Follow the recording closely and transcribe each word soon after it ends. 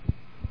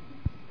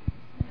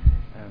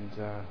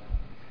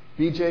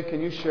BJ,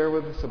 can you share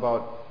with us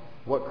about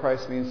what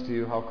Christ means to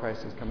you, how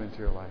Christ has come into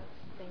your life?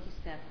 Thank you,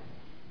 Seth.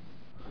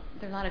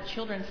 There are a lot of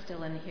children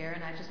still in here,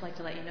 and I'd just like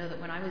to let you know that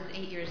when I was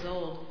 8 years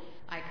old,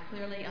 I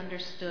clearly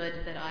understood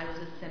that I was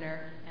a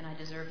sinner and I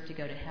deserved to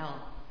go to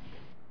hell.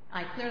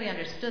 I clearly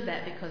understood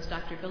that because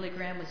Dr. Billy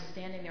Graham was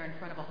standing there in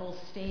front of a whole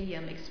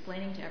stadium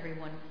explaining to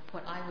everyone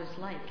what I was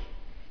like.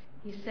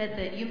 He said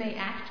that you may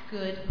act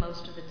good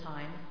most of the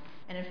time,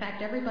 and in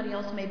fact everybody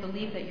else may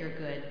believe that you're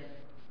good,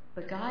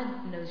 but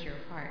God knows your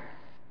heart.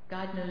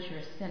 God knows you're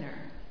a sinner,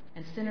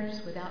 and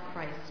sinners without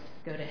Christ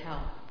go to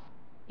hell.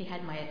 He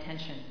had my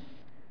attention.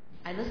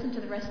 I listened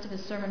to the rest of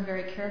his sermon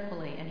very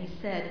carefully, and he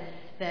said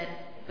that,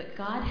 but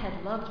God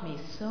had loved me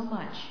so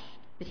much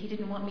that he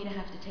didn't want me to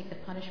have to take the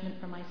punishment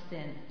for my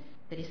sin,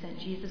 that he sent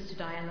Jesus to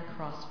die on the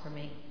cross for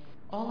me.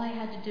 All I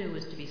had to do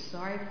was to be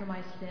sorry for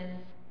my sin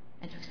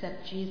and to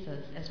accept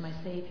Jesus as my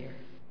Savior.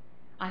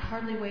 I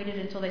hardly waited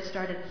until they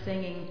started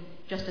singing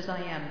Just As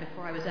I Am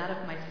before I was out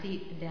of my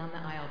seat and down the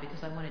aisle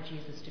because I wanted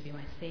Jesus to be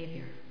my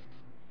Savior.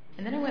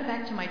 And then I went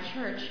back to my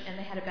church, and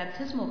they had a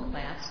baptismal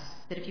class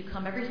that if you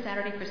come every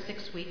Saturday for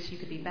 6 weeks, you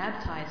could be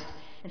baptized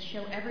and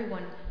show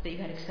everyone that you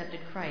had accepted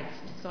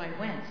Christ. So I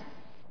went,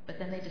 but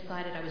then they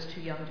decided I was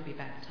too young to be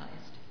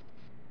baptized.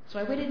 So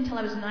I waited until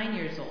I was 9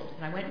 years old,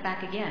 and I went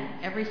back again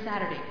every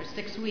Saturday for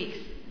 6 weeks,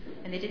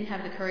 and they didn't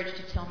have the courage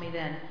to tell me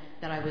then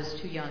that I was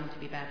too young to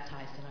be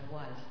baptized, and I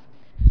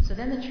was. So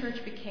then the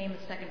church became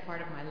the second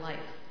part of my life.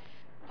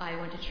 I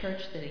went to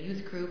church, did a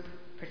youth group,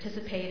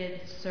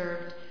 participated,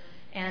 served,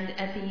 and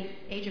at the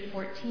age of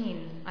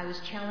 14, I was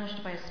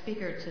challenged by a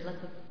speaker to let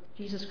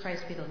Jesus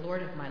Christ be the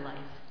Lord of my life.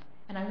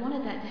 And I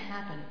wanted that to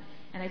happen,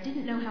 and I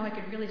didn't know how I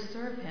could really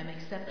serve him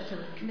except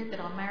to commit that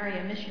I'll marry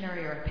a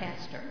missionary or a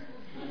pastor.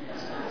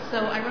 So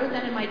I wrote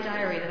that in my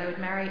diary, that I would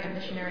marry a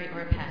missionary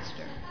or a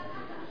pastor,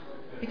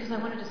 because I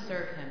wanted to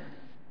serve him.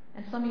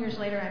 And some years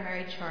later, I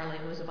married Charlie,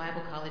 who was a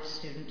Bible college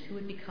student, who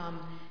would become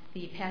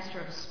the pastor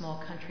of a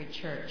small country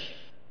church.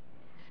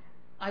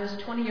 I was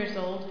 20 years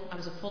old. I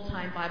was a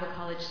full-time Bible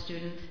college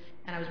student,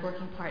 and I was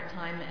working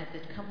part-time at the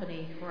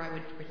company where I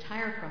would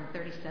retire from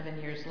 37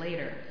 years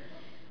later.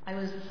 I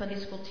was the Sunday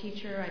school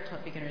teacher. I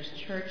taught beginners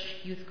church,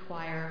 youth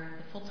choir,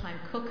 the full-time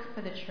cook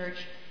for the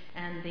church,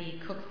 and the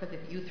cook for the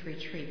youth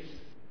retreats.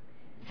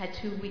 Had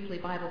 2 weekly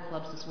Bible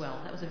clubs as well.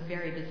 That was a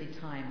very busy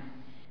time.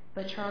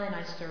 But Charlie and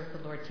I served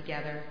the Lord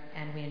together,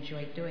 and we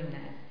enjoyed doing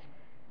that.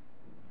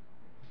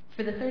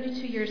 For the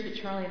 32 years that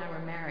Charlie and I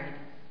were married,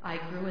 I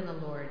grew in the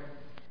Lord.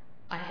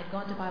 I had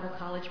gone to Bible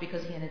college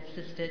because he had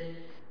insisted.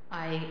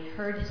 I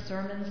heard his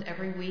sermons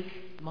every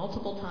week,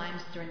 multiple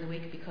times during the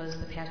week, because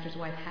the pastor's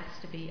wife has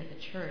to be at the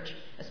church,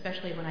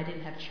 especially when I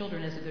didn't have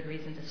children as a good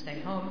reason to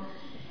stay home.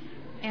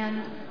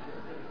 And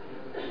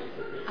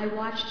I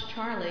watched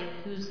Charlie,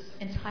 whose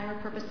entire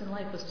purpose in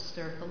life was to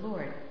serve the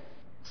Lord.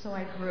 So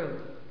I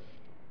grew.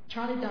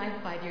 Charlie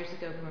died 5 years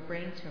ago from a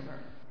brain tumor.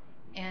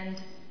 And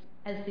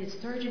as the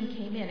surgeon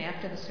came in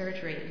after the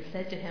surgery and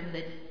said to him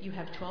that you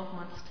have 12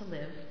 months to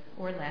live,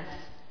 or less,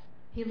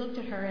 he looked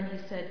at her and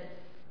he said,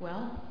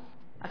 well,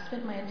 I've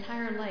spent my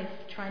entire life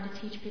trying to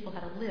teach people how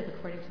to live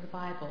according to the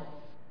Bible.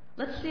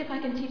 Let's see if I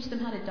can teach them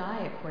how to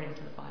die according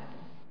to the Bible.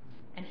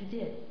 And he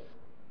did.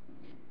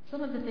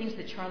 Some of the things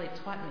that Charlie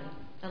taught me,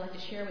 I'd like to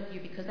share with you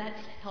because that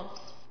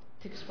helps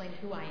to explain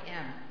who I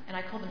am. And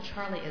I call them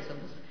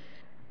Charlie-isms.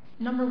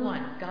 Number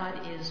 1,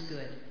 God is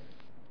good.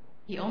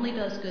 He only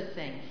does good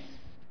things.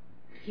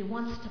 He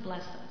wants to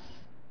bless us.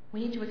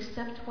 We need to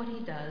accept what he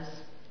does,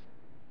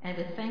 and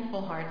with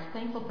thankful hearts,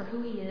 thankful for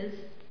who he is,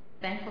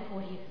 thankful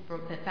for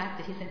the fact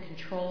that he's in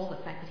control,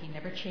 the fact that he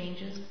never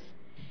changes,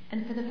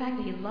 and for the fact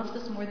that he loves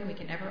us more than we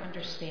can ever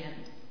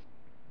understand.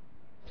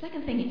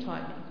 Second thing he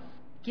taught me,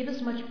 give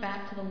as much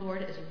back to the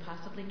Lord as you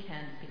possibly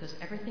can, because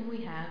everything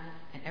we have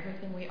and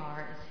everything we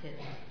are is his.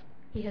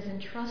 He has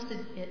entrusted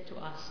it to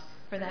us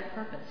for that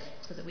purpose,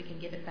 so that we can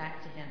give it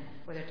back to him,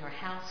 whether it's our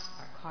house,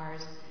 our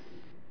cars,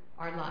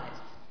 our lives.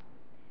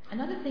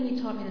 Another thing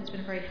he taught me that's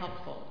been very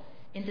helpful,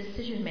 in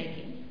decision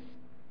making,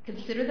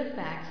 consider the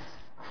facts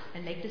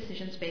and make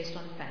decisions based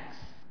on facts.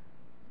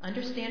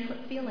 Understand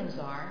what feelings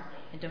are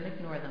and don't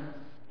ignore them,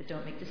 but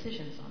don't make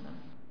decisions on them.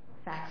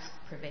 Facts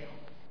prevail.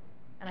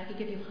 And I could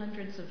give you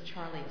hundreds of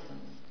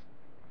Charlie-isms.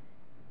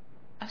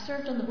 I've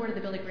served on the board of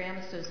the Billy Graham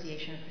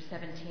Association for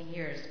 17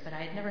 years, but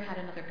I had never had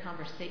another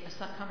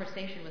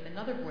conversation with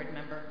another board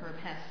member, Herb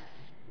Hess,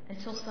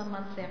 until some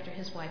months after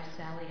his wife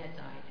Sally had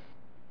died.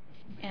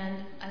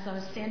 And as I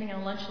was standing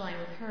on a lunch line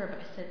with Herb,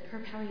 I said,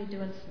 Herb, how are you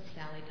doing since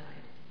Sally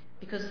died?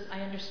 Because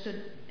I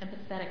understood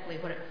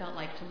empathetically what it felt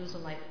like to lose a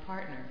life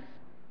partner.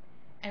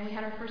 And we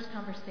had our first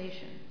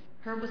conversation.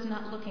 Herb was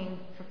not looking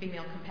for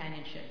female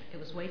companionship. It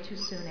was way too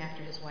soon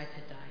after his wife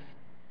had died.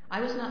 I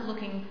was not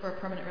looking for a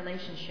permanent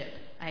relationship.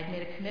 I had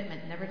made a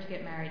commitment never to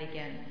get married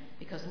again,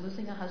 because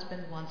losing a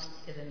husband once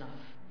is enough.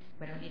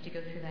 We don't need to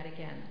go through that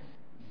again.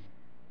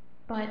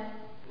 But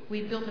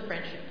we built a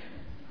friendship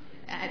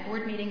at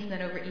board meetings and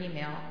then over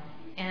email.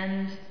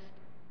 And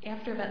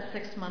after about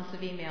 6 months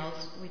of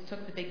emails, we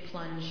took the big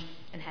plunge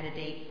and had a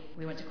date.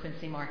 We went to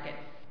Quincy Market.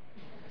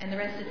 And the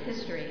rest is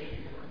history.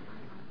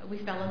 We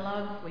fell in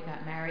love, we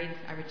got married,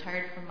 I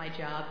retired from my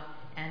job,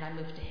 and I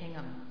moved to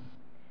Hingham.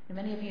 And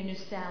many of you knew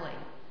Sally.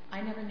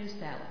 I never knew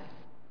Sally,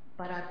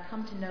 but I've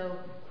come to know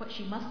what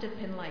she must have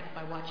been like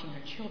by watching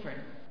her children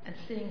and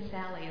seeing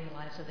Sally in the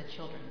lives of the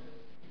children.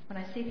 When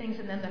I see things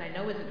in them that I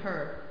know isn't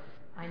her,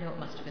 I know it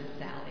must have been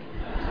Sally.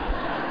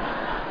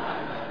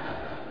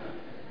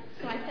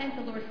 So I thank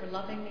the Lord for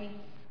loving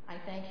me. I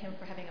thank Him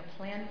for having a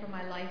plan for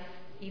my life,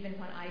 even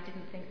when I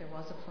didn't think there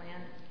was a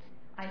plan.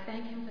 I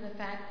thank Him for the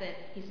fact that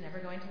He's never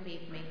going to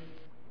leave me,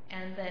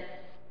 and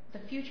that the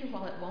future,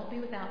 while it won't be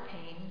without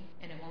pain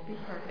and it won't be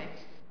perfect,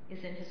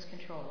 is in His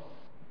control.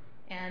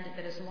 And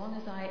that as long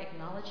as I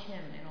acknowledge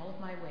Him in all of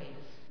my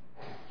ways,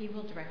 He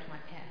will direct my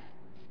path.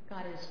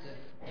 God is good.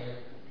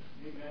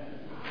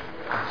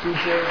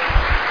 TJ.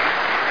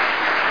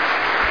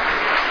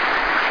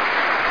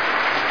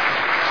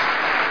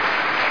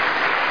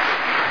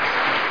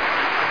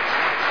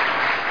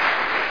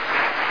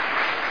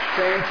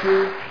 Thank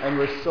you, and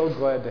we're so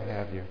glad to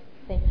have you.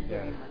 Thank you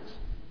very much.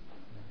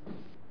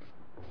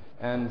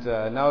 And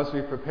now as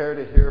we prepare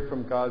to hear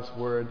from God's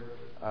Word,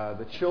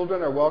 the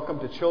children are welcome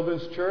to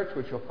Children's Church,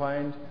 which you'll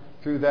find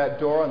through that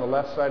door on the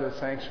left side of the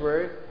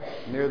sanctuary,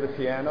 near the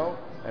piano.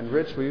 And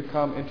Rich, will you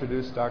come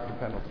introduce Dr.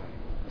 Pendleton?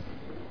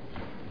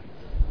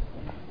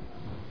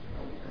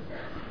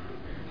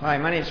 Hi,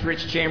 my name is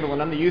Rich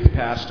Chamberlain. I'm the youth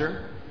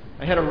pastor.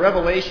 I had a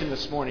revelation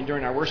this morning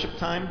during our worship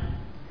time.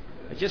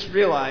 I just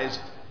realized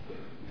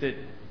that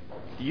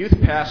the youth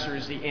pastor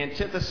is the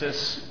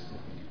antithesis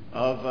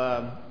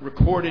of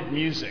recorded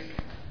music.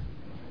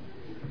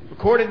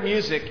 Recorded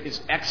music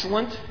is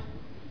excellent.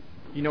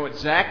 You know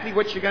exactly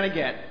what you're going to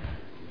get,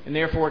 and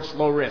therefore it's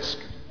low risk.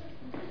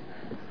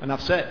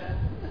 Enough said.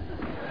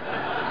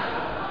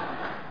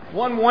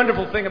 One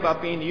wonderful thing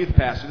about being a youth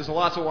pastor, there's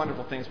lots of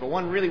wonderful things, but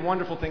one really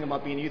wonderful thing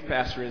about being a youth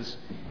pastor is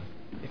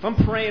if I'm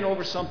praying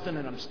over something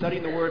and I'm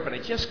studying the Word, but I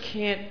just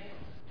can't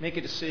make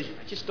a decision,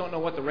 I just don't know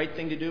what the right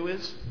thing to do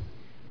is,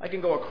 I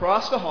can go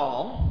across the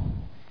hall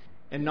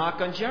and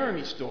knock on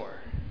Jeremy's door.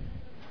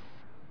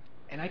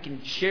 And I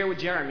can share with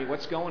Jeremy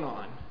what's going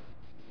on.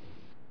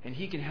 And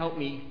he can help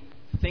me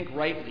think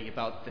rightly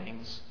about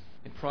things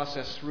and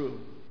process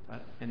through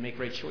and make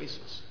right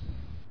choices.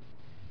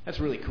 That's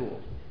really cool.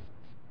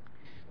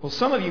 Well,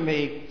 some of you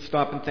may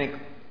stop and think,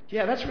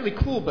 yeah, that's really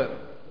cool,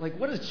 but like,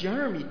 what does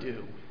Jeremy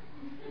do?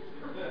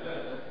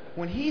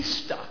 When he's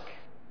stuck,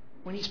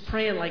 when he's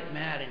praying like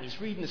mad and he's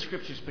reading the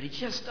scriptures, but he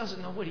just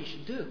doesn't know what he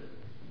should do.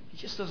 He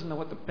just doesn't know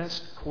what the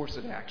best course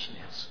of action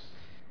is.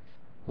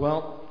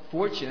 Well,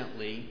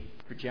 fortunately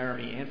for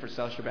Jeremy and for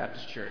South Shore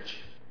Baptist Church,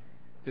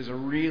 there's a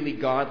really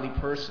godly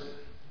person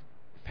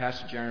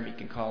Pastor Jeremy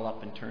can call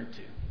up and turn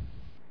to.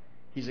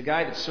 He's a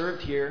guy that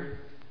served here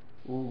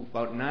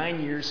about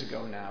 9 years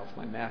ago now, if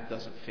my math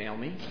doesn't fail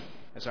me,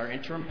 as our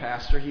interim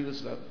pastor. He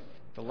was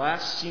the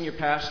last senior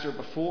pastor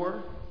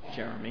before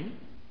Jeremy,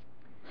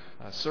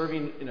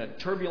 serving in a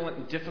turbulent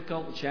and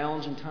difficult and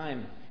challenging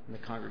time in the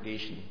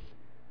congregation,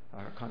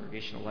 our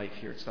congregational life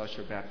here at South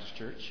Shore Baptist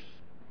Church.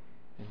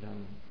 And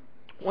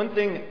one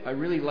thing I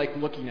really like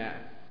looking at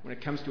when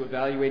it comes to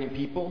evaluating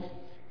people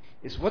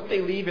is what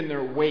they leave in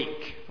their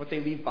wake, what they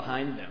leave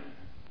behind them.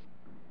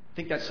 I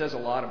think that says a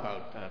lot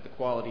about the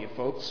quality of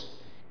folks.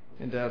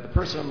 And the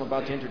person I'm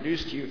about to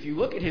introduce to you, if you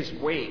look at his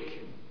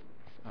wake,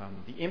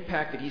 the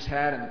impact that he's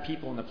had on the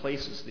people and the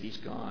places that he's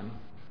gone,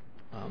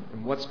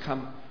 and what's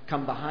come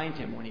behind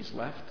him when he's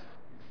left,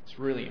 it's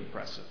really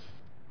impressive.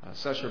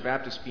 South Shore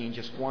Baptist being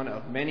just one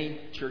of many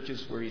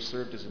churches where he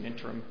served as an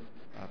interim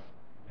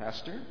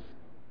pastor.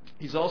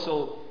 He's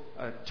also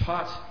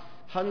taught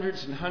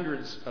hundreds and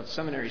hundreds of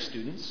seminary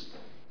students.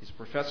 He's a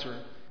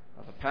professor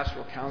of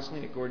pastoral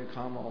counseling at Gordon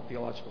Conwell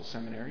Theological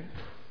Seminary.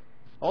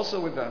 Also,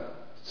 with the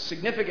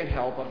significant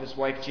help of his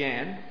wife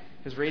Jan,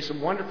 has raised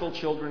some wonderful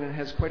children and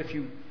has quite a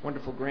few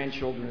wonderful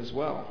grandchildren as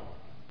well.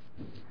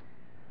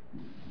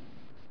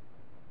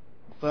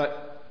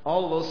 But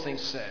all of those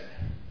things said,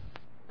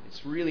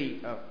 it's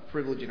really a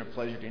privilege and a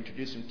pleasure to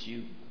introduce him to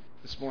you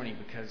this morning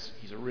because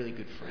he's a really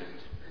good friend.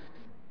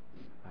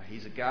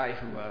 He's a guy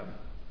who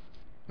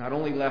not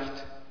only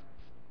left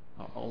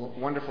a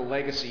wonderful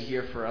legacy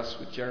here for us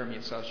with Jeremy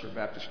at South Shore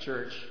Baptist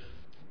Church,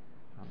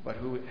 but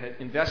who had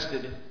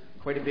invested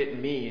quite a bit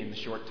in me in the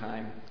short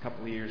time, a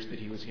couple of years that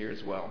he was here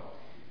as well.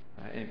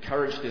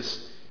 Encouraged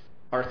this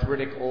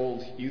arthritic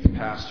old youth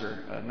pastor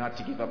not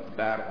to give up the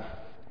battle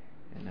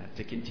and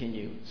to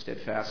continue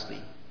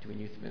steadfastly doing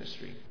youth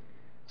ministry.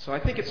 So I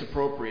think it's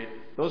appropriate,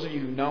 those of you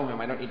who know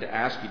him, I don't need to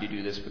ask you to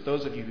do this, but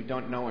those of you who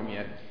don't know him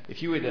yet,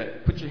 if you would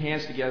put your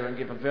hands together and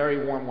give a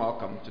very warm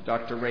welcome to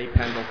Dr. Ray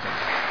Pendleton.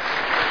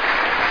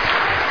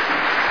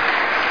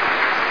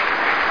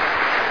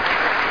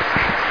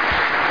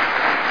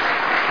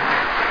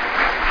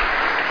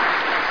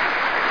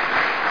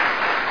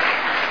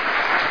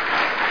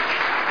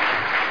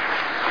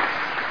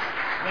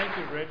 Thank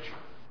you, Rich.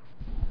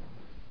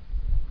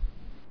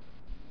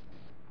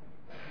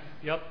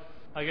 Yep,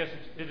 I guess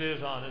it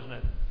is on, isn't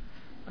it?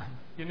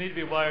 You need to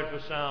be wired for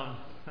sound.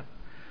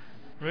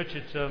 Rich,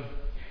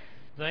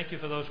 Thank you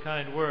for those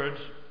kind words.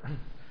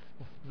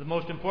 The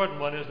most important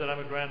one is that I'm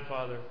a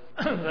grandfather.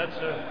 I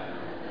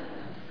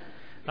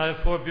have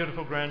 4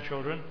 beautiful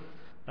grandchildren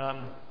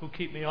who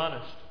keep me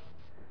honest.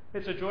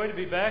 It's a joy to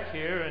be back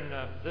here in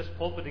this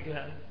pulpit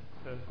again,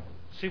 to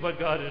see what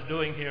God is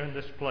doing here in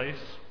this place.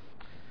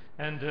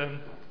 And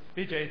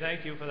BJ,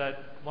 thank you for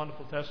that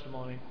wonderful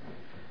testimony.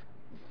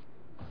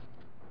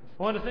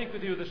 I want to think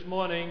with you this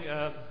morning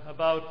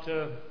about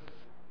the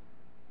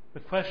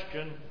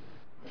question,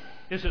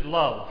 is it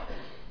love?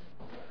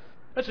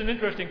 That's an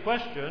interesting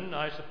question,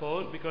 I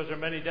suppose, because there are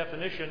many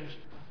definitions.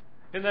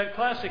 In that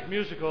classic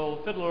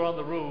musical, Fiddler on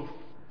the Roof,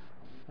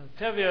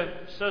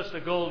 Tevye says to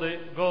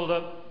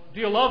Golda, "Do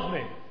you love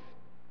me?"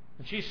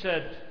 And she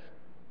said,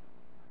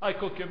 "I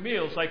cook your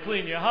meals, I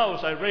clean your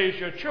house, I raise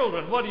your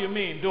children. What do you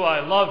mean, do I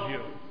love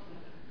you?"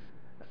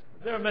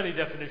 There are many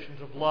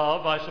definitions of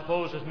love, I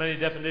suppose, as many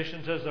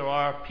definitions as there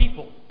are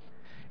people.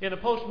 In a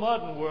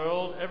postmodern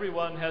world,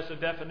 everyone has a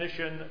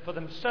definition for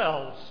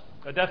themselves,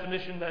 a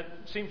definition that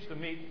seems to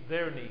meet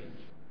their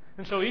needs.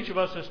 And so each of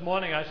us this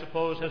morning, I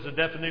suppose, has a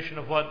definition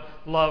of what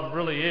love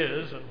really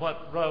is and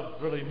what love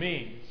really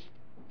means.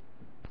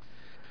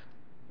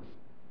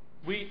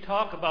 We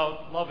talk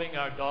about loving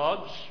our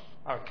dogs,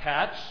 our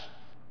cats,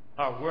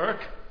 our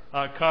work,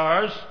 our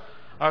cars,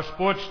 our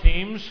sports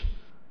teams,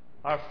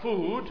 our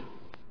food,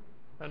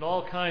 and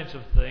all kinds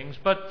of things.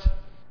 But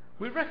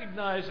we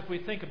recognize, if we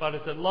think about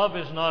it, that love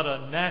is not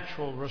a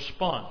natural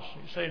response.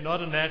 You say,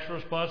 not a natural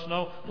response?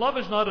 No, love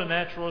is not a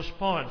natural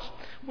response.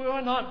 We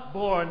are not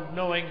born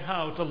knowing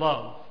how to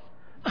love.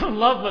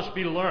 Love must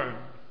be learned.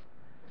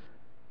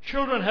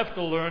 Children have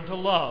to learn to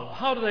love.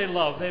 How do they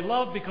love? They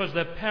love because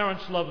their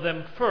parents love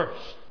them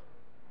first.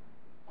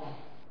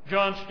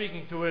 John,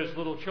 speaking to his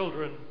little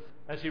children,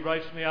 as he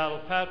writes from the Isle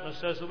of Patmos,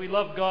 says that we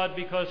love God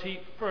because he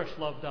first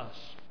loved us.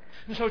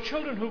 And so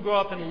children who grow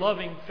up in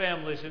loving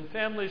families, in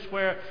families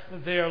where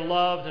they are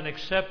loved and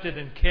accepted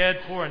and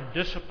cared for and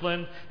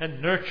disciplined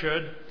and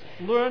nurtured,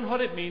 learn what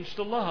it means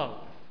to love.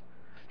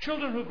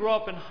 Children who grow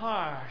up in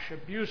harsh,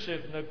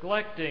 abusive,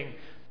 neglecting,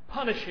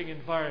 punishing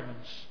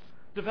environments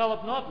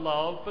develop not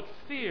love, but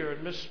fear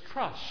and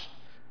mistrust,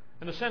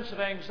 and a sense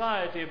of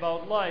anxiety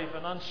about life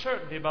and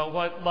uncertainty about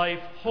what life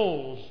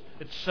holds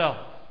itself.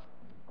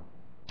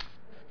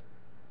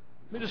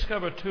 We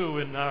discover, too,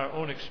 in our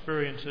own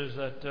experiences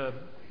that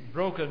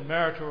broken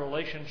marital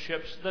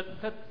relationships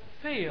that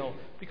fail,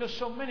 because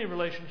so many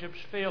relationships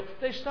fail,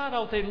 they start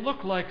out, they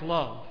look like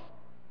love.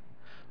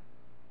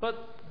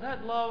 But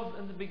that love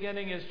in the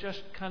beginning is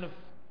just kind of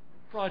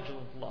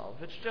fraudulent love.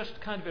 It's just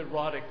kind of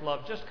erotic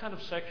love, just kind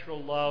of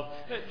sexual love,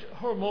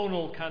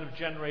 hormonal kind of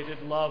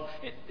generated love.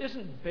 It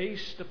isn't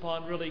based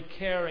upon really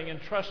caring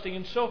and trusting.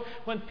 And so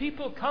when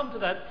people come to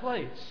that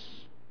place,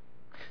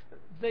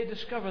 they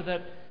discover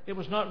that it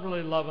was not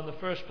really love in the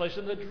first place.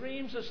 And the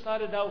dreams that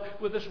started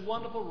out with this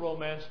wonderful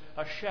romance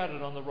are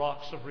shattered on the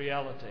rocks of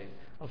reality,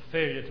 of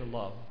failure to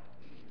love.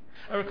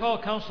 I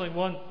recall counseling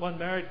one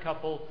married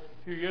couple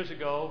a few years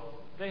ago.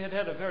 They had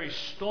a very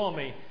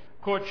stormy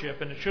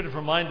courtship, and it should have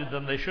reminded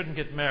them they shouldn't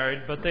get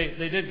married, but they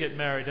did get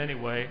married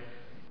anyway. And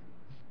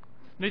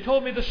they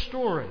told me the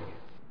story.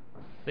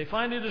 They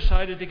finally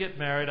decided to get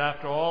married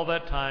after all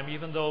that time,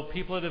 even though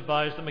people had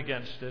advised them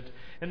against it.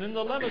 And in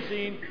the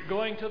limousine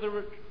going to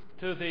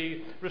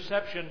the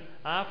reception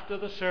after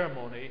the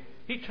ceremony,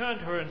 he turned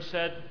to her and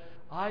said,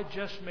 "I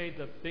just made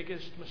the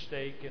biggest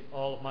mistake in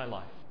all of my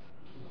life."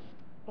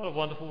 What a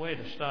wonderful way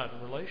to start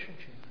a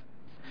relationship.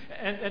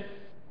 And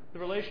the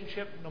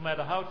relationship, no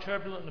matter how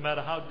turbulent, no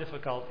matter how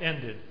difficult,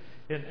 ended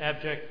in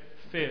abject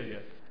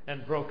failure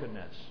and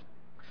brokenness.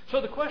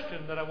 So the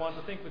question that I want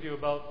to think with you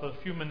about for a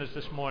few minutes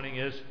this morning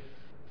is,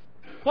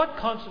 what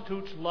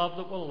constitutes love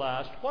that will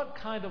last? What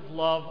kind of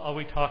love are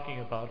we talking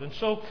about? And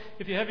so,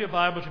 if you have your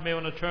Bibles, you may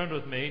want to turn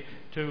with me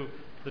to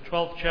the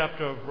 12th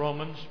chapter of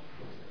Romans,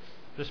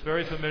 this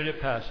very familiar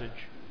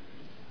passage,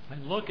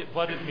 and look at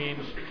what it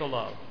means to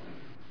love.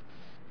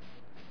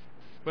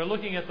 We're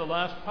looking at the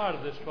last part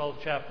of this 12th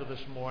chapter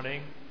this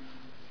morning,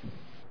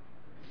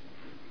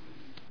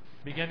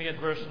 beginning at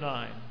verse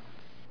 9.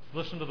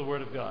 Listen to the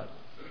Word of God.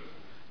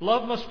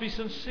 Love must be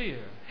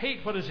sincere.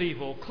 Hate what is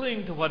evil.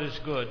 Cling to what is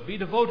good. Be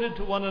devoted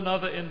to one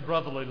another in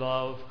brotherly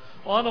love.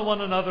 Honor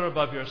one another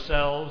above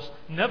yourselves.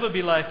 Never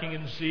be lacking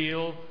in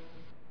zeal,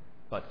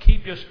 but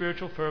keep your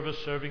spiritual fervor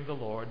serving the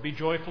Lord. Be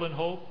joyful in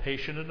hope,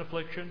 patient in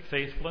affliction,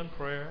 faithful in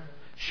prayer.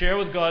 Share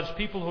with God's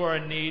people who are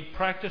in need.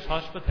 Practice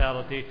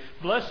hospitality.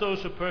 Bless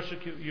those who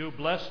persecute you.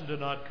 Bless and do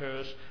not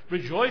curse.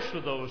 Rejoice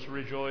with those who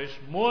rejoice.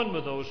 Mourn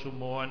with those who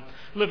mourn.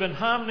 Live in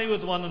harmony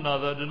with one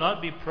another. Do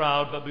not be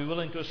proud, but be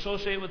willing to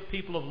associate with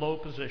people of low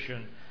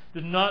position.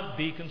 Do not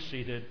be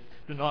conceited.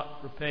 Do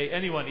not repay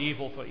anyone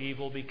evil for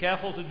evil. Be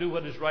careful to do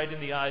what is right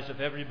in the eyes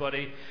of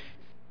everybody.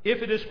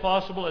 If it is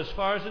possible, as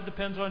far as it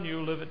depends on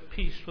you, live at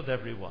peace with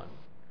everyone.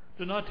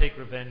 Do not take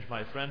revenge,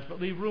 my friends, but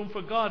leave room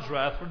for God's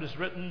wrath, for it is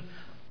written,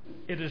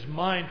 "It is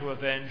mine to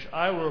avenge,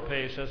 I will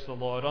repay, says the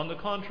Lord." On the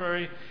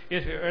contrary,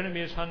 if your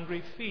enemy is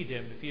hungry, feed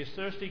him. If he is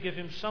thirsty, give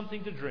him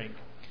something to drink.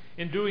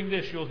 In doing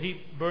this, you'll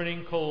heap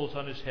burning coals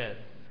on his head.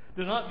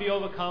 Do not be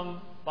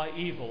overcome by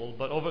evil,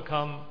 but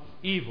overcome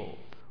evil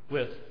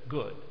with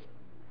good.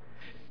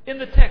 In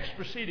the text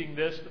preceding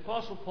this, the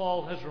Apostle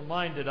Paul has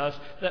reminded us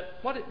that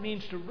what it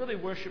means to really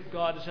worship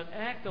God is an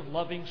act of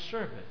loving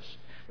service.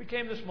 We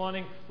came this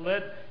morning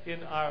led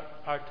in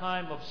our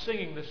time of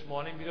singing this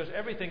morning, because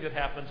everything that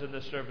happens in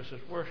this service is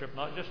worship,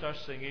 not just our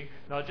singing,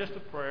 not just the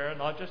prayer,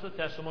 not just the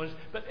testimonies,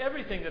 but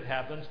everything that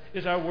happens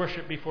is our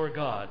worship before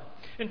God.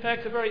 In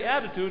fact, the very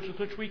attitudes with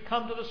which we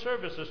come to the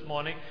service this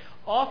morning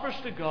offers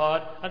to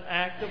God an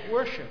act of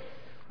worship.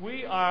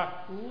 We are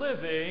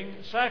living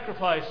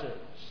sacrifices,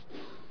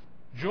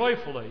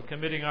 joyfully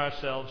committing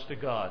ourselves to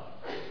God.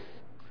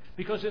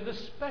 Because in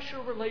this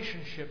special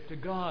relationship to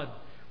God,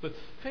 with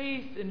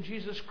faith in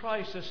Jesus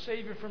Christ as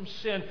Savior from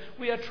sin,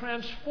 we are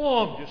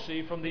transformed, you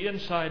see, from the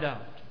inside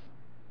out.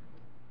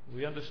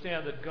 We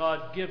understand that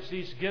God gives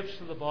these gifts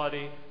to the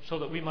body so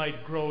that we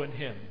might grow in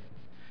Him.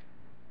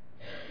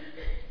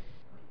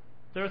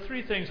 There are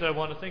three things that I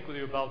want to think with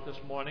you about this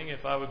morning.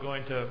 If I were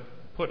going to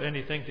put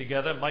anything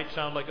together, it might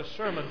sound like a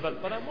sermon,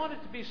 but I want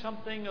it to be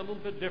something a little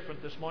bit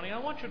different this morning. I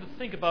want you to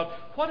think about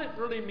what it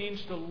really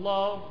means to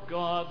love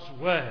God's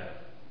way.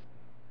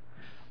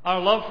 Our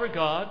love for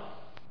God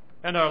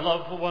and our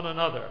love for one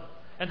another,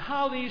 and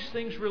how these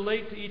things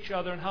relate to each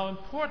other, and how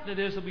important it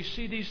is that we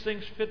see these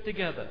things fit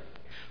together.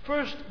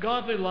 First,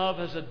 godly love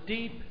has a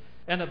deep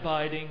and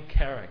abiding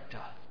character.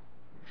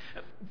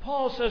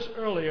 Paul says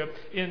earlier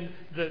in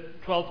the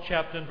 12th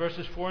chapter in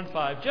verses 4 and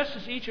 5, just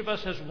as each of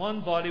us has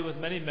one body with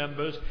many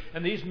members,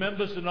 and these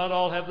members do not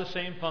all have the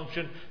same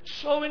function,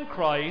 so in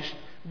Christ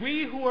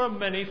we who are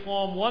many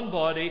form one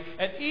body,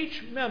 and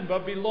each member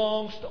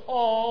belongs to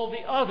all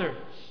the others.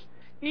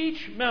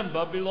 Each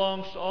member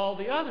belongs to all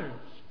the others.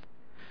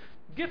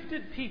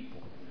 Gifted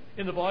people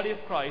in the body of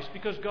Christ,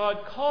 because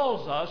God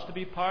calls us to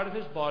be part of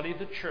His body,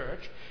 the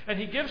church, and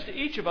He gives to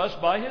each of us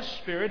by His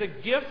Spirit a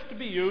gift to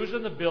be used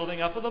in the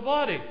building up of the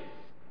body.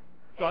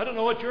 So I don't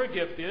know what your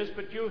gift is,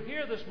 but you're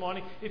here this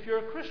morning. If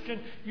you're a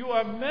Christian, you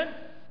are meant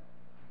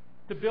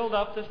to build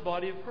up this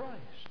body of Christ.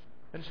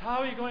 And so how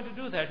are you going to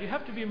do that? You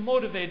have to be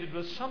motivated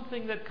with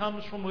something that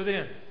comes from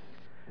within.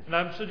 And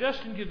I'm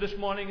suggesting to you this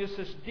morning is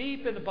this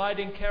deep and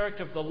abiding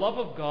character of the love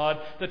of God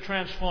that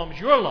transforms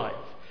your life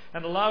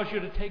and allows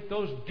you to take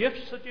those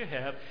gifts that you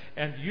have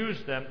and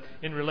use them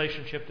in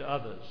relationship to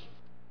others.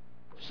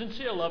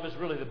 Sincere love is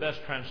really the best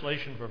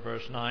translation for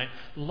verse 9.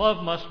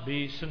 Love must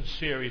be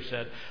sincere, he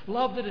said.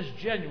 Love that is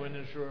genuine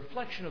is a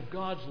reflection of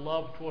God's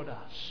love toward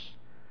us.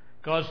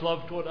 God's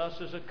love toward us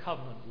is a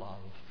covenant love.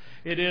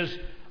 It is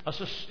a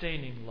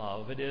sustaining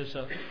love. It is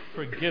a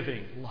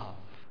forgiving love.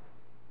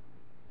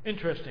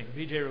 Interesting,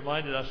 BJ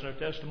reminded us in her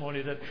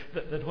testimony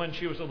that when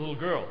she was a little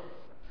girl,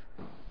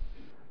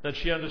 that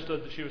she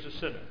understood that she was a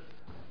sinner.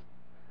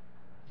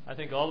 I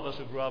think all of us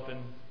who grew up in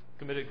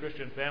committed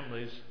Christian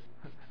families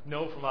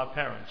know from our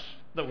parents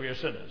that we are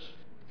sinners.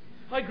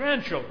 My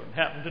grandchildren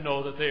happen to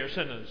know that they are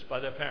sinners by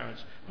their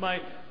parents.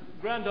 My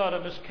granddaughter,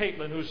 Miss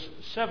Caitlin, who's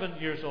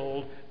 7 years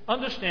old,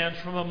 understands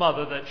from her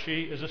mother that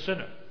she is a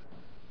sinner.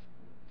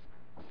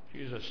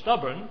 She's a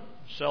stubborn,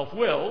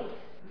 self-willed,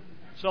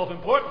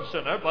 self-important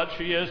sinner, but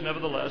she is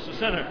nevertheless a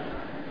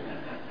sinner.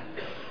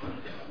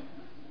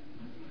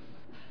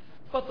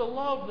 But the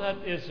love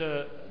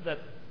that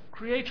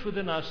creates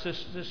within us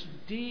this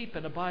deep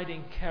and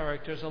abiding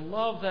character is a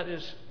love that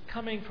is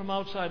coming from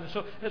outside. And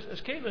so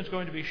as Caitlin's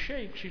going to be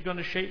shaped, she's going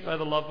to be shaped by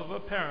the love of her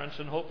parents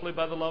and hopefully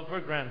by the love of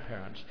her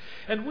grandparents.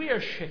 And we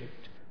are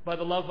shaped by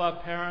the love of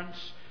our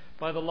parents,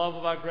 by the love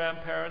of our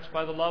grandparents,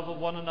 by the love of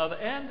one another,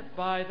 and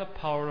by the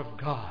power of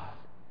God.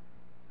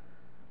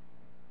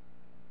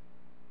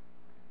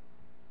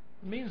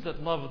 It means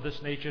that love of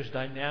this nature is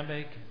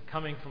dynamic,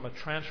 coming from a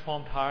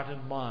transformed heart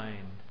and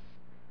mind.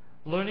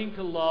 Learning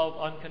to love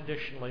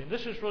unconditionally. And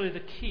this is really the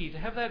key. To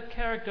have that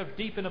character of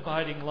deep and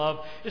abiding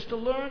love is to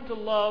learn to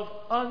love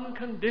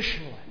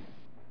unconditionally.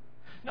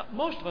 Now,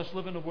 most of us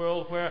live in a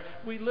world where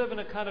we live in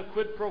a kind of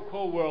quid pro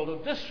quo world,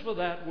 of this for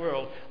that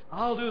world.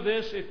 I'll do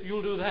this if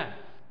you'll do that.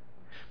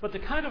 But the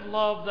kind of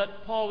love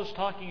that Paul is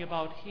talking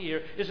about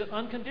here is an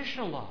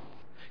unconditional love.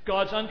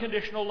 God's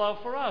unconditional love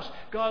for us.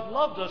 God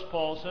loved us,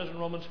 Paul says in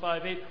Romans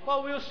 5:8,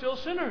 while we were still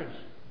sinners.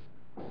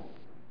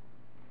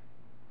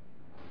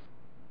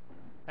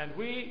 And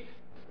we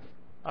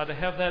are to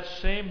have that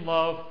same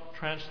love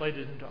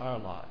translated into our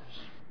lives.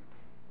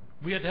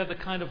 We are to have the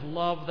kind of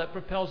love that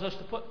propels us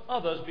to put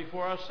others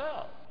before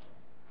ourselves.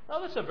 Now,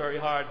 that's a very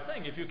hard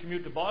thing. If you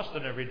commute to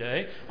Boston every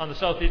day on the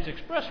Southeast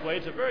Expressway,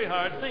 it's a very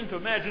hard thing to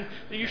imagine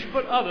that you should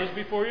put others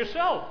before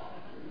yourself.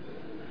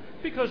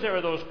 Because there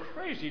are those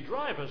crazy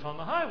drivers on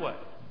the highway.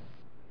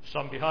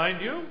 Some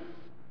behind you,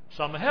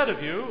 some ahead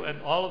of you,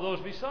 and all of those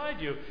beside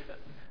you.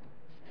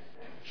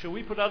 Should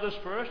we put others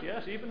first?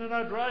 Yes, even in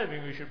our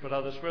driving we should put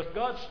others first.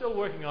 God's still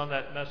working on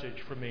that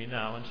message for me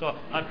now, and so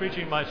I'm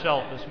preaching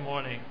myself this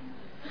morning.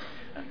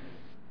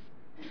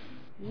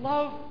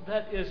 Love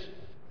that is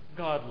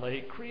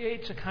godly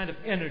creates a kind of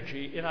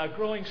energy in our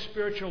growing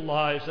spiritual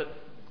lives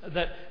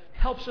that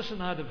helps us in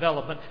our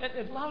development, and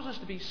it allows us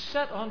to be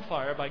set on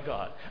fire by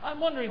God. I'm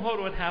wondering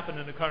what would happen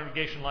in a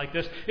congregation like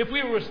this if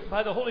we were,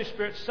 by the Holy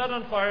Spirit, set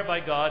on fire by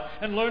God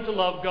and learned to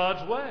love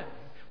God's way.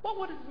 What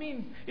would it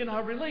mean in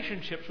our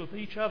relationships with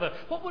each other?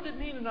 What would it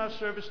mean in our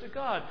service to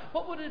God?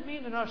 What would it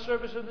mean in our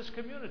service in this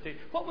community?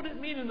 What would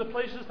it mean in the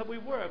places that we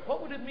work?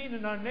 What would it mean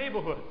in our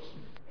neighborhoods?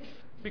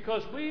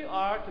 Because we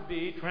are to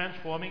be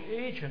transforming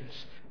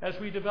agents as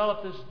we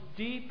develop this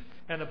deep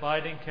and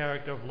abiding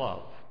character of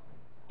love.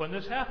 When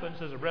this happens,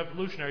 there's a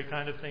revolutionary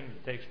kind of thing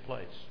that takes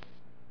place.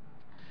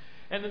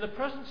 And in the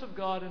presence of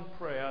God in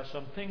prayer,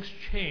 some things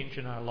change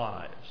in our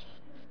lives.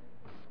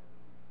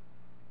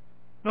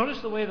 Notice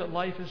the way that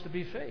life is to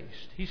be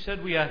faced. He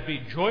said we are to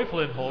be joyful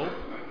in hope,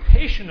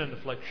 patient in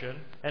affliction,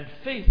 and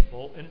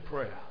faithful in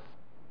prayer.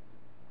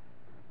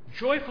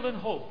 Joyful in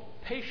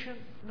hope, patient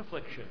in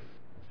affliction,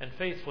 and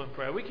faithful in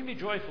prayer. We can be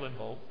joyful in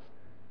hope.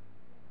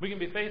 We can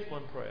be faithful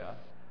in prayer.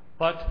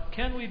 But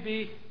can we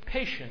be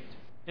patient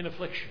in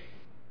affliction?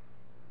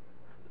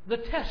 The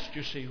test,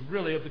 you see,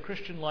 really of the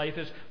Christian life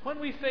is when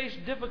we face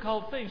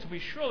difficult things, we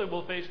surely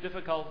will face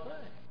difficult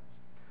things.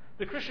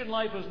 The Christian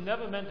life was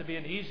never meant to be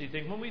an easy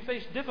thing. When we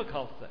face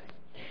difficult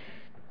things,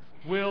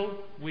 will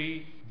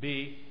we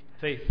be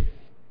faithful?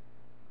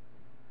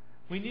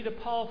 We need a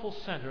powerful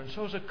center, and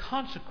so as a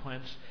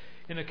consequence,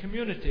 in a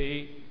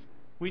community,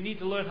 we need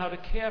to learn how to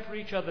care for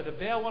each other, to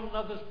bear one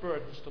another's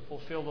burdens, to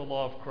fulfill the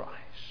law of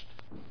Christ.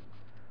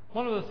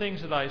 One of the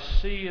things that I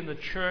see in the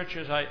church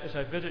as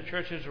I visit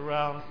churches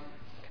around,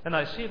 and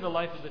I see in the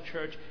life of the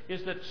church,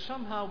 is that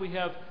somehow we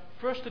have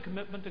first a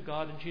commitment to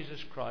God and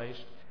Jesus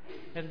Christ,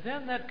 and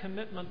then that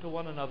commitment to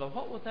one another.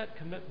 What would that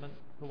commitment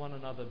to one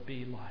another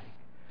be like?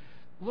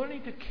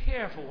 Learning to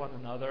care for one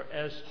another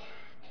as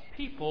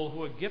people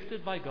who are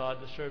gifted by God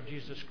to serve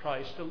Jesus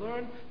Christ, to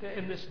learn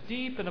in this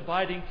deep and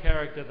abiding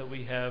character that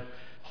we have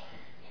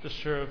to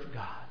serve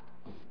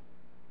God.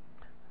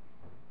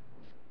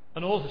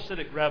 An old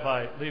Hasidic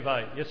rabbi,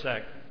 Levi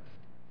Yitzhak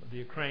of the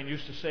Ukraine,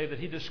 used to say that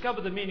he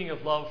discovered the meaning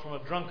of love from a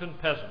drunken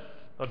peasant.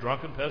 A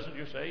drunken peasant,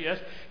 you say? Yes.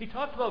 He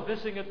talked about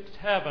visiting a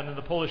tavern in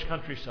the Polish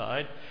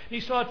countryside. He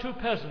saw two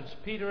peasants,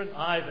 Peter and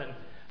Ivan,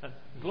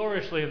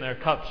 gloriously in their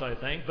cups, I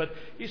think. But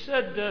he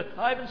said,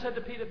 Ivan said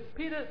to Peter,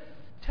 "Peter,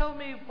 tell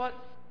me what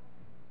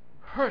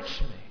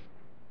hurts me."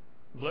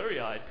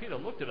 Blurry-eyed, Peter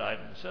looked at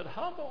Ivan and said,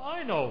 "How do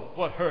I know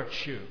what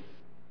hurts you?"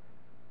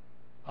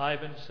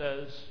 Ivan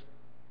says,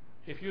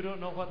 "If you don't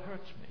know what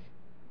hurts me,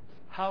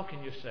 how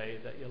can you say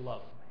that you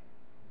love me?"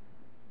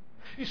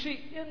 You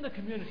see, in the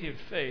community of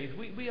faith,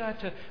 we are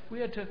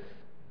to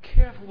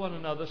care for one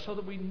another so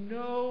that we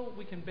know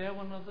we can bear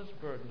one another's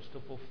burdens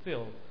to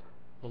fulfill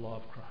the law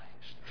of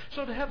Christ.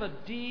 So to have a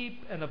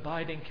deep and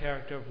abiding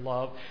character of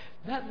love,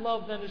 that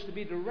love then is to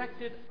be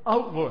directed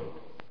outward.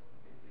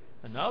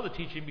 And now the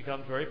teaching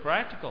becomes very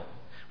practical.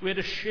 We are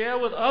to share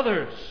with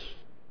others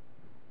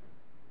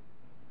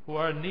who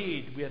are in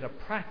need. We are to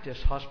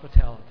practice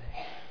hospitality,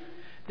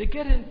 to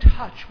get in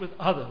touch with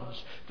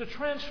others, to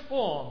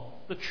transform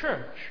the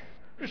church.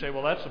 You say,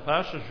 well, that's the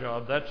pastor's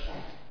job. That's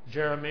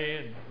Jeremy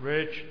and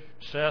Rich,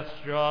 Seth's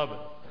job, and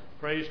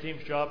praise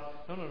team's job.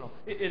 No.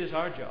 It is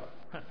our job.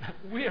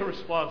 We are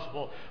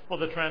responsible for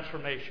the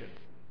transformation.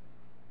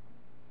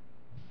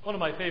 One of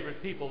my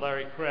favorite people,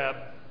 Larry Crabb,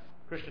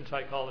 Christian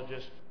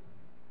psychologist,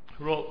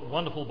 who wrote a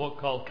wonderful book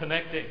called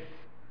Connecting.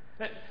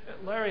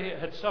 Larry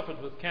had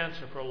suffered with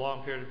cancer for a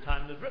long period of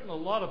time and has written a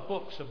lot of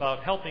books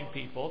about helping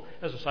people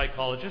as a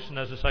psychologist, and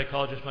as a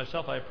psychologist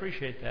myself, I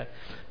appreciate that.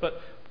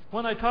 But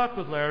when I talked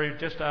with Larry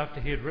just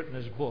after he had written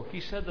his book, he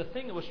said the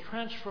thing that was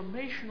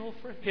transformational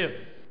for him,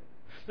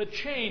 the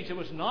change, it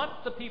was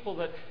not the people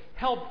that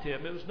helped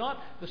him, it was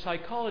not the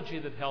psychology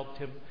that helped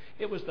him,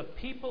 it was the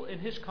people in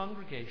his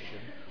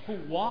congregation who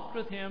walked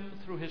with him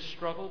through his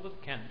struggle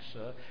with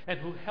cancer and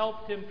who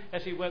helped him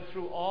as he went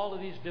through all of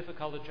these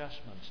difficult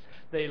adjustments.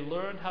 They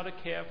learned how to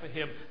care for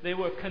him. They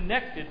were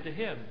connected to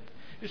him.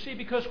 You see,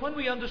 because when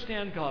we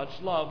understand God's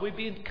love, we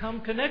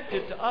become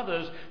connected to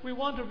others. We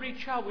want to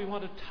reach out. We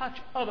want to touch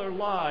other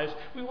lives.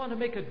 We want to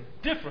make a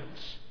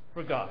difference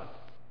for God.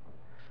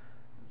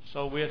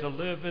 So we are to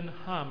live in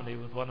harmony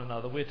with one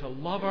another. We are to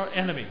love our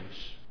enemies.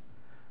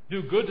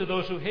 Do good to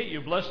those who hate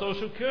you. Bless those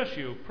who curse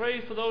you.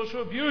 Pray for those who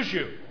abuse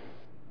you.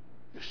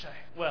 You say,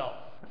 well,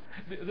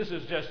 this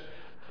is just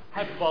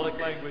hyperbolic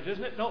language,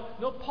 isn't it? No,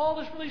 Paul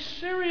is really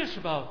serious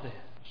about this.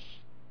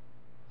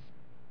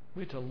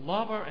 We're to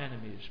love our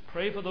enemies,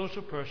 pray for those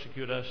who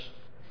persecute us,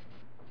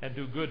 and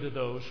do good to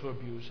those who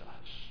abuse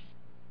us.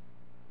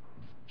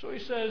 So he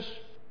says,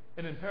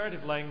 in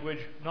imperative language,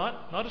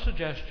 not a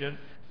suggestion.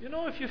 You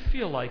know, if you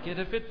feel like it,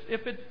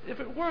 if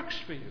it works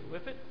for you,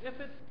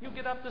 you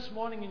get up this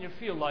morning and you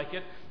feel like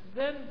it,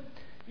 then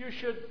you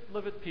should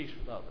live at peace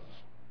with others.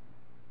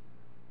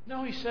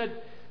 No, he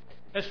said,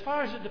 as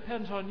far as it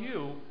depends on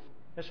you,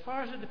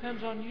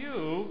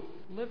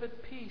 live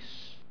at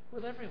peace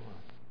with everyone.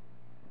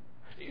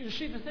 You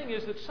see, the thing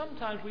is that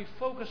sometimes we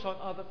focus on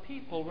other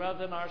people rather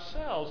than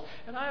ourselves.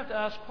 And I have to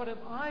ask, what am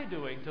I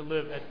doing to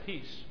live at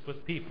peace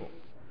with people?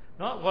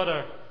 Not what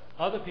are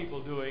other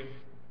people doing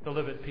to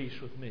live at peace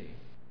with me.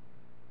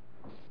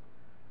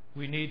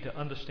 We need to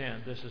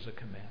understand this is a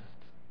command.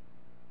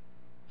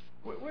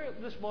 We're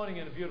this morning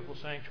in a beautiful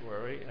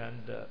sanctuary,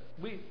 and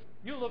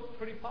you look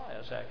pretty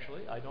pious,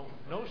 actually. I don't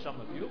know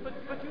some of you,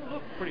 but you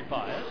look pretty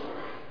pious.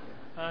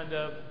 And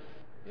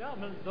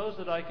those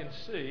that I can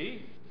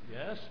see,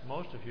 yes,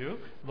 most of you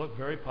look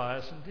very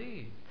pious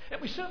indeed. And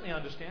we certainly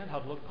understand how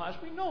to look pious.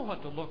 We know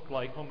what to look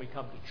like when we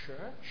come to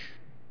church.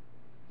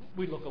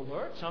 We look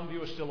alert. Some of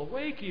you are still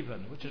awake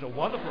even, which is a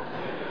wonderful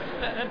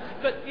thing.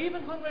 But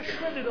even when we're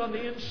shredded on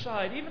the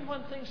inside, even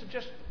when things are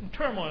just in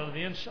turmoil on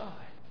the inside,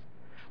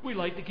 we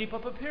like to keep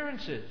up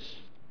appearances.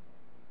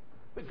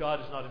 But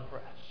God is not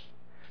impressed.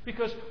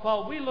 Because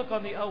while we look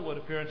on the outward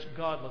appearance,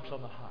 God looks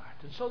on the heart.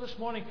 And so this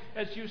morning,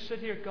 as you sit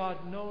here,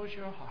 God knows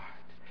your heart.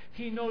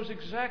 He knows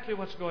exactly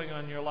what's going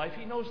on in your life.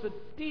 He knows the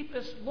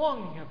deepest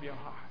longing of your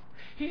heart.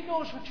 He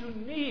knows what you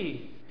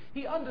need.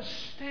 He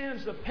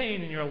understands the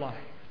pain in your life.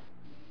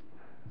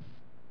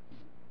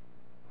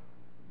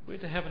 We're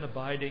to have an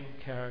abiding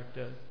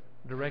character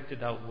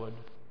directed outward.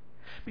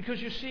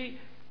 Because you see,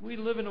 we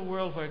live in a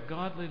world where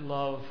godly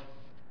love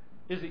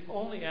is the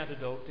only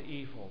antidote to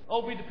evil.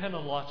 Oh, we depend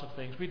on lots of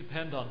things. We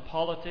depend on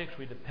politics.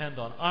 We depend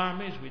on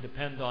armies. We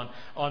depend on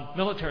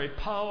military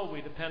power.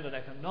 We depend on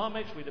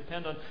economics. We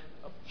depend on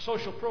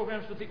social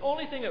programs. But the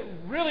only thing that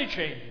really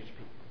changes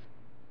people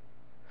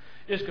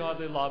is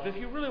godly love. If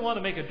you really want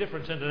to make a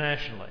difference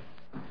internationally,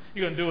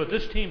 you're going to do what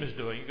this team is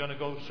doing. You're going to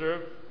go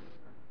serve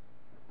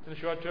in a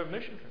short-term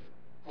mission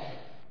trip.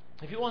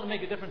 If you want to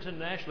make a difference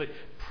internationally,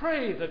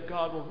 pray that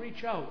God will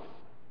reach out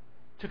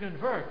to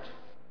convert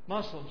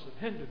Muslims and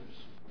Hindus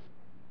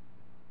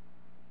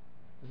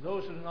and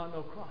those who do not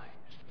know Christ.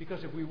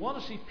 Because if we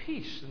want to see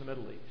peace in the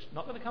Middle East,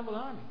 not going to come with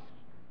armies,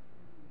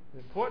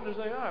 important as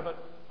they are,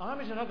 but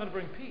armies are not going to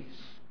bring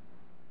peace.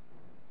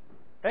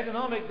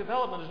 Economic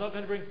development is not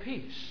going to bring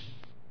peace.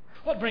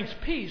 What brings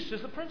peace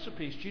is the Prince of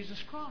Peace,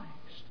 Jesus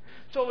Christ.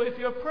 So if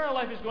your prayer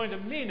life is going to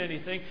mean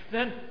anything,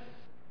 then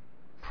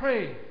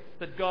pray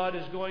that God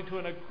is going to,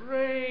 in a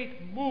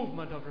great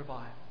movement of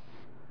revival,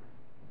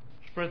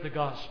 spread the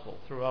gospel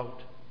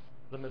throughout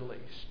the Middle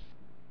East.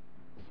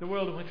 The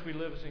world in which we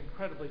live is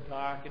incredibly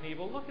dark and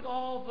evil. Look at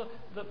all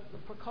the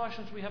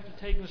precautions we have to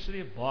take in the city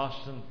of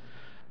Boston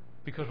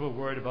because we're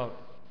worried about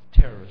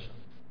terrorism.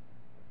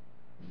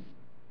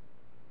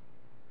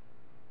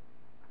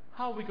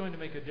 How are we going to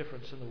make a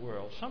difference in the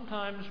world?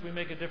 Sometimes we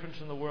make a difference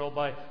in the world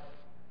by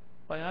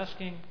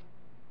asking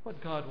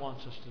what God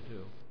wants us to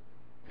do.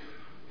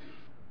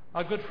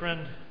 Our good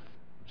friend,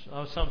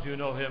 some of you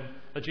know him,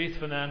 Ajith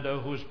Fernando,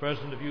 who is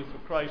president of Youth for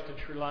Christ in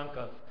Sri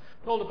Lanka,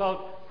 told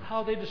about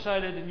how they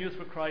decided in Youth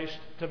for Christ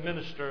to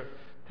minister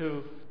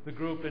to the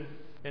group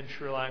in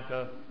Sri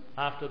Lanka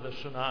after the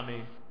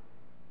tsunami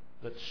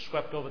that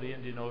swept over the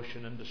Indian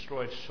Ocean and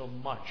destroyed so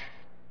much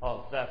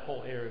of that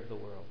whole area of the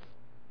world.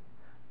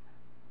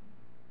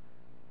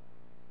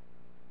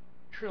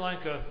 Sri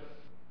Lanka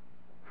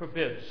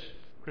forbids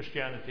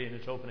Christianity in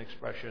its open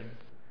expression.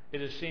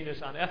 It is seen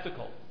as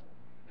unethical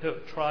to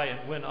try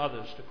and win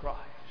others to Christ.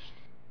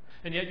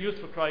 And yet Youth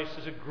for Christ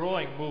is a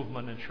growing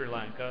movement in Sri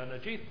Lanka. And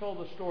Ajith told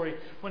the story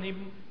when he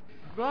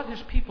brought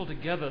his people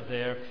together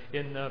there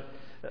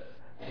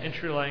in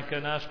Sri Lanka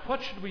and asked,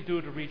 what should we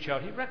do to reach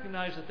out? He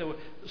recognized that the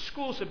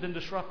schools had been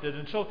disrupted.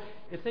 And so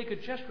if they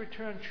could just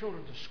return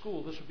children to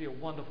school, this would be a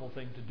wonderful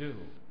thing to do.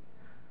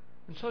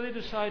 And so they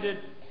decided,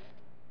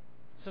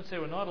 since they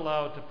were not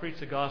allowed to preach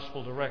the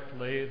gospel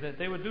directly, that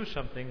they would do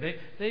something.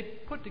 They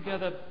put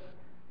together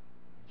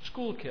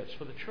school kits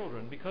for the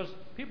children because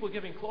people were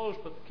giving clothes,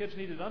 but the kids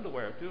needed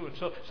underwear too. And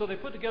so they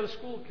put together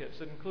school kits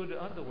that included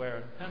underwear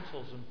and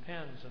pencils and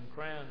pens and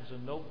crayons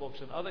and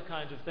notebooks and other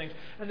kinds of things.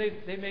 And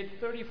they made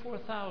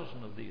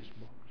 34,000 of these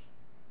books,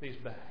 these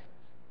bags.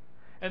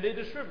 And they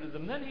distributed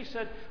them. Then he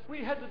said,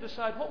 we had to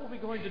decide what were we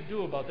going to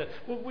do about that.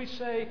 Would we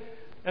say,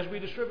 as we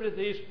distributed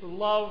these,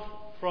 love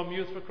from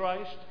Youth for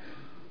Christ?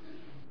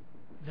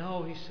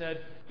 No, he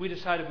said, we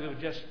decided we would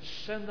just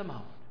send them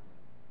out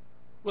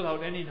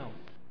without any note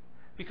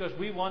because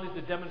we wanted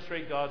to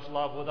demonstrate God's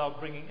love without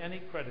bringing any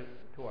credit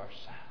to ourselves.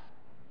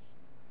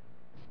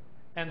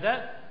 And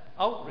that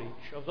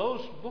outreach of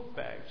those book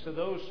bags to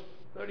those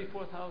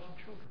 34,000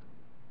 children,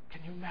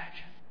 can you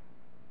imagine?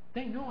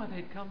 They knew where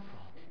they'd come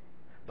from.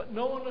 But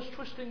no one was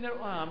twisting their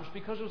arms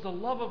because it was the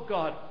love of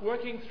God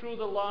working through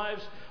the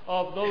lives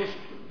of those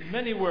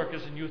many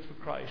workers in Youth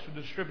for Christ who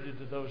distributed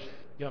to those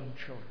young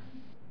children.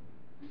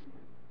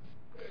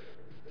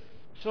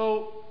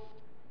 So,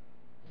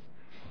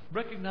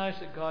 recognize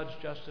that God's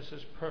justice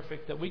is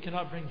perfect, that we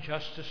cannot bring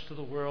justice to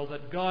the world,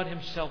 that God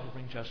himself will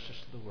bring justice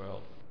to the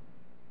world.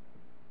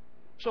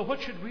 So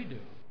what should we do?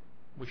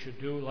 We should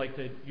do like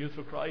the Youth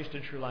for Christ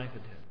in Sri Lanka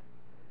did.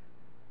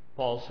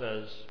 Paul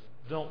says,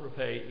 don't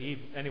repay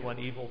anyone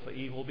evil for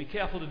evil. Be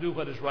careful to do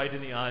what is right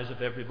in the eyes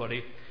of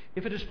everybody.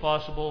 If it is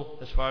possible,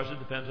 as far as it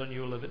depends on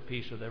you, live at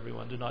peace with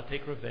everyone. Do not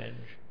take revenge.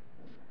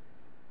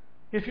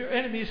 If your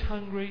enemy is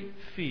hungry,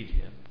 feed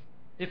him.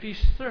 If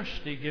he's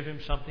thirsty, give him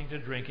something to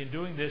drink. In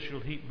doing this, you'll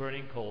heap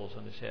burning coals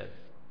on his head.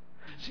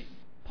 See,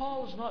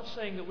 Paul is not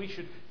saying that we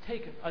should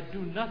take a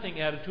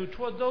do-nothing attitude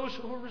toward those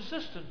who are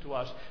resistant to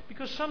us,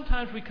 because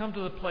sometimes we come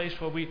to the place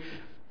where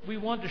we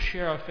want to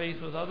share our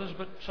faith with others,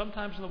 but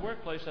sometimes in the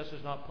workplace this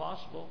is not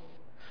possible.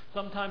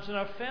 Sometimes in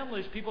our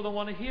families people don't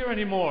want to hear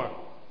anymore.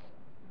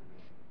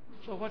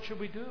 So what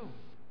should we do?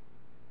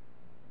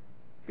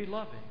 Be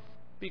loving,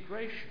 be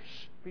gracious,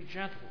 be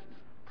gentle,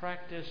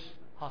 practice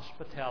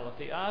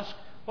hospitality. Ask,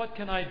 what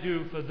can I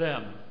do for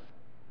them?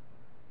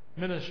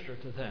 Minister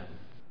to them.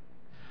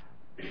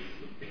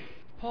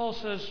 Paul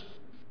says,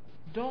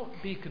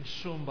 don't be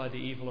consumed by the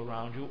evil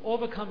around you.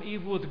 Overcome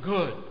evil with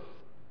good.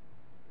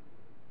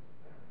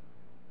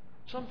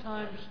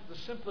 Sometimes the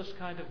simplest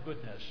kind of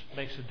goodness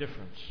makes a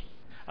difference.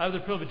 I have the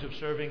privilege of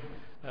serving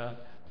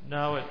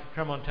now at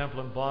Claremont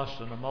Temple in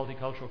Boston, a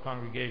multicultural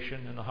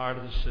congregation in the heart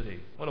of the city.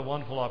 What a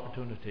wonderful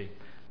opportunity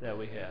that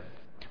we have.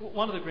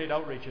 One of the great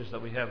outreaches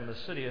that we have in the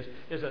city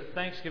is a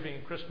Thanksgiving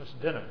and Christmas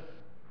dinner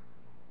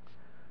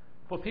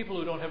for people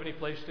who don't have any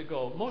place to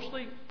go,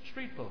 mostly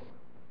street folk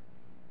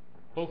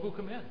who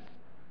come in,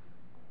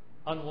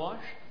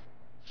 unwashed,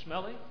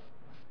 smelly,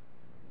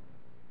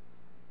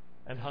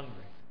 and hungry.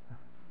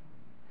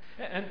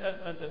 And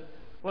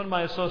one of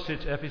my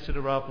associates, Effie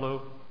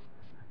Sideropoulos,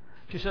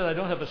 she said, I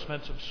don't have a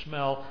sense of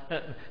smell.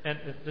 And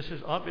this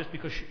is obvious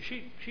because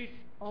she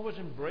always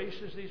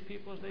embraces these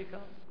people as they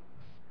come.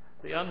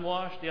 The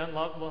unwashed, the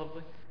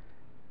unlovely.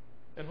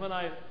 And when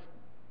I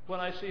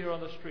see her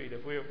on the street,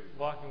 if we're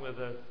walking with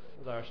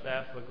our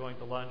staff, we're going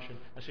to lunch, and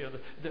I see her,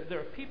 there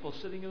are people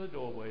sitting in the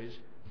doorways,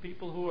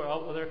 people who are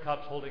out with their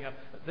cups holding up.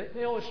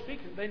 They always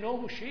speak. They know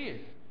who she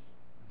is.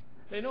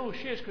 They know who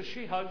she is because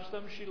she hugs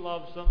them, she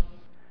loves them.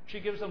 She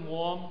gives them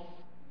warm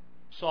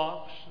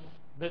socks, and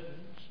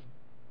mittens, and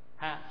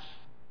hats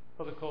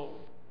for the cold.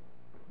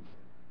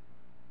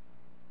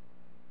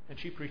 And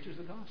she preaches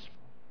the gospel.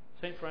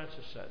 St.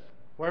 Francis said,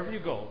 wherever you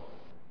go,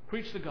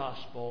 preach the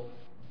gospel.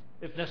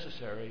 If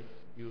necessary,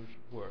 use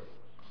words.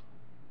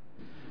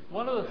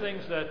 One of the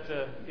things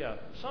that,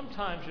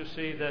 sometimes you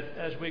see that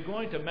as we're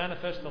going to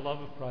manifest the love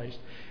of Christ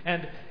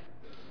and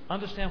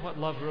understand what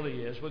love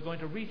really is, we're going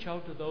to reach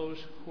out to those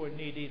who are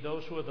needy,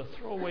 those who are the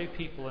throwaway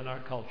people in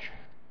our culture.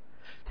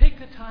 Take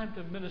the time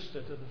to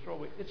minister to the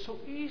throwaway. It's so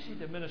easy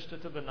to minister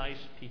to the nice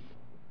people.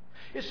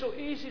 It's so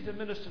easy to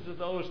minister to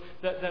those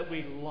that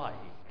we like.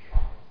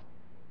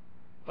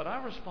 But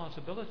our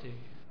responsibility,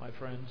 my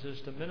friends,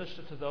 is to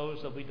minister to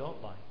those that we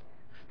don't like,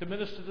 to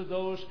minister to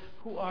those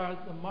who are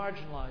the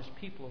marginalized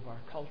people of our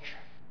culture,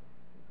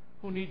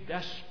 who need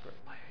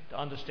desperately to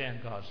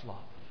understand God's love.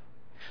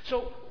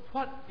 So,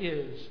 what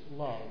is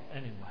love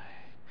anyway?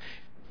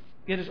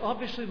 It is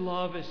obviously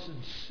love is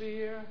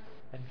sincere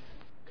and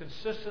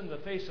consistent in the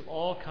face of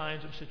all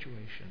kinds of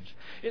situations.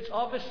 It's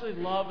obviously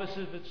love as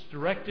if it's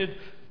directed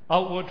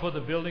outward toward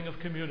the building of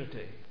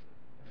community.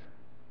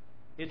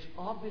 It's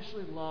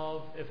obviously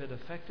love if it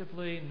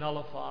effectively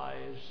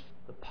nullifies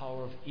the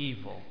power of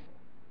evil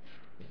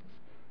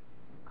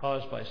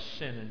caused by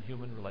sin in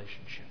human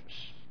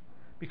relationships.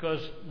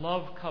 Because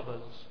love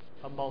covers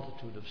a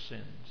multitude of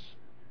sins.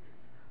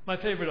 My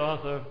favorite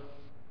author,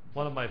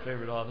 one of my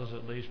favorite authors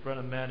at least,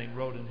 Brennan Manning,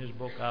 wrote in his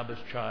book, Abba's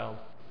Child,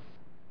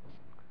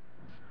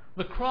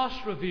 the cross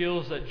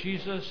reveals that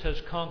Jesus has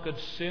conquered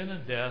sin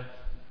and death,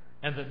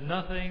 and that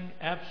nothing,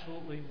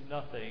 absolutely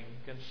nothing,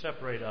 can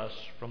separate us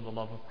from the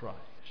love of Christ.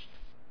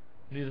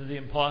 Neither the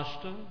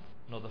impostor,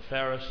 nor the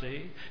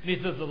Pharisee,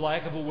 neither the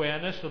lack of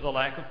awareness nor the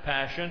lack of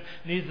passion,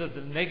 neither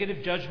the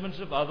negative judgments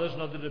of others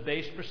nor the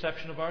debased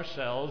perception of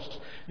ourselves,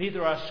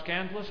 neither our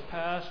scandalous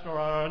past nor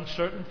our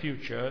uncertain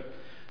future,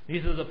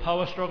 neither the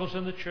power struggles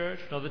in the church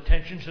nor the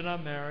tensions in our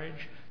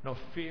marriage, nor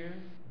fear,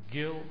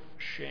 guilt,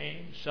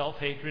 shame,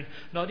 self-hatred,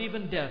 not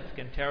even death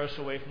can tear us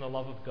away from the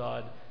love of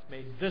God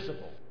made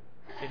visible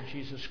in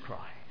Jesus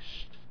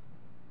Christ.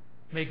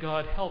 May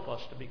God help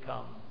us to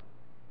become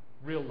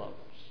real lovers.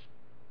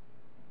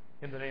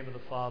 In the name of the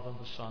Father, and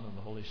the Son, and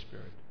the Holy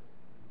Spirit.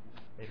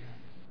 Amen.